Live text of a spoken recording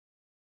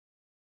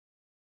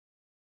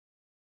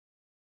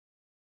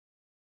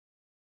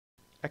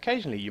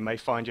Occasionally you may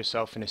find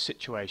yourself in a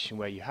situation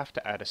where you have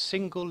to add a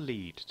single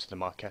lead to the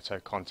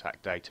Marketo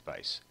contact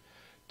database.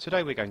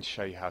 Today we're going to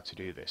show you how to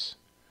do this.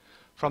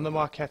 From the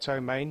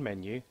Marketo main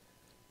menu,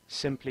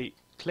 simply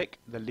click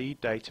the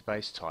Lead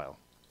Database tile.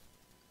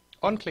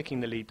 On clicking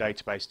the Lead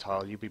Database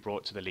tile, you'll be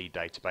brought to the Lead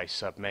Database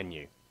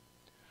sub-menu.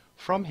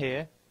 From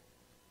here,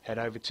 head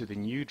over to the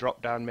New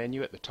drop-down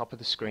menu at the top of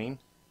the screen,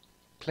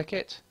 click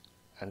it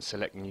and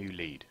select New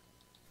Lead.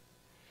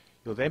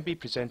 You'll then be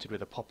presented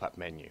with a pop-up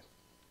menu.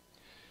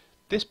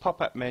 This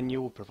pop-up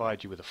menu will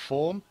provide you with a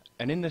form,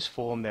 and in this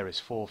form there is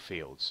 4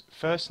 fields: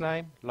 first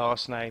name,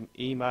 last name,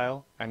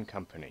 email and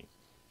company.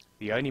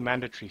 The only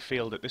mandatory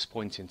field at this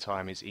point in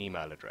time is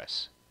email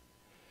address.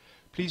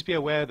 Please be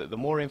aware that the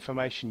more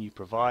information you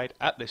provide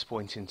at this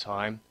point in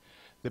time,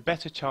 the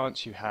better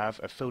chance you have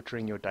of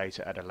filtering your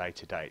data at a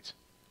later date.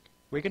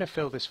 We're going to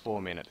fill this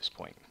form in at this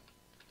point.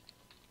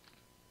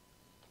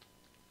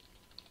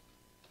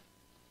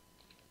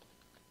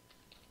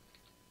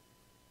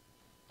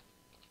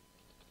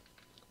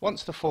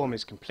 Once the form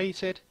is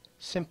completed,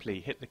 simply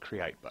hit the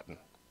Create button.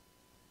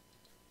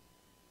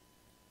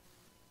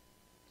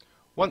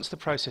 Once the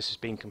process has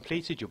been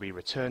completed, you'll be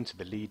returned to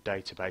the Lead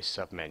Database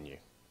sub-menu.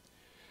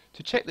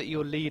 To check that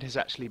your lead has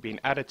actually been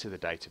added to the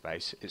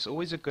database, it's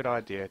always a good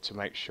idea to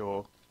make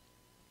sure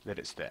that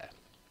it's there.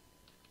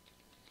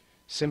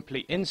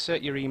 Simply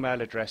insert your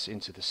email address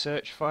into the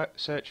search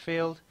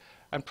field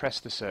and press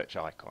the search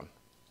icon.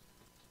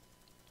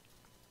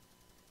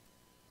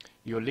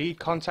 Your lead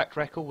contact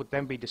record would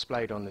then be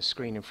displayed on the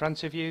screen in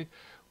front of you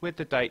with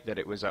the date that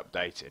it was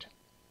updated.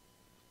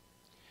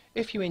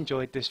 If you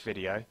enjoyed this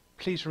video,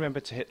 please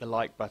remember to hit the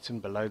like button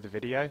below the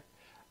video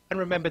and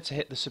remember to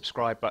hit the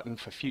subscribe button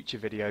for future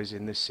videos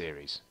in this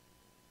series.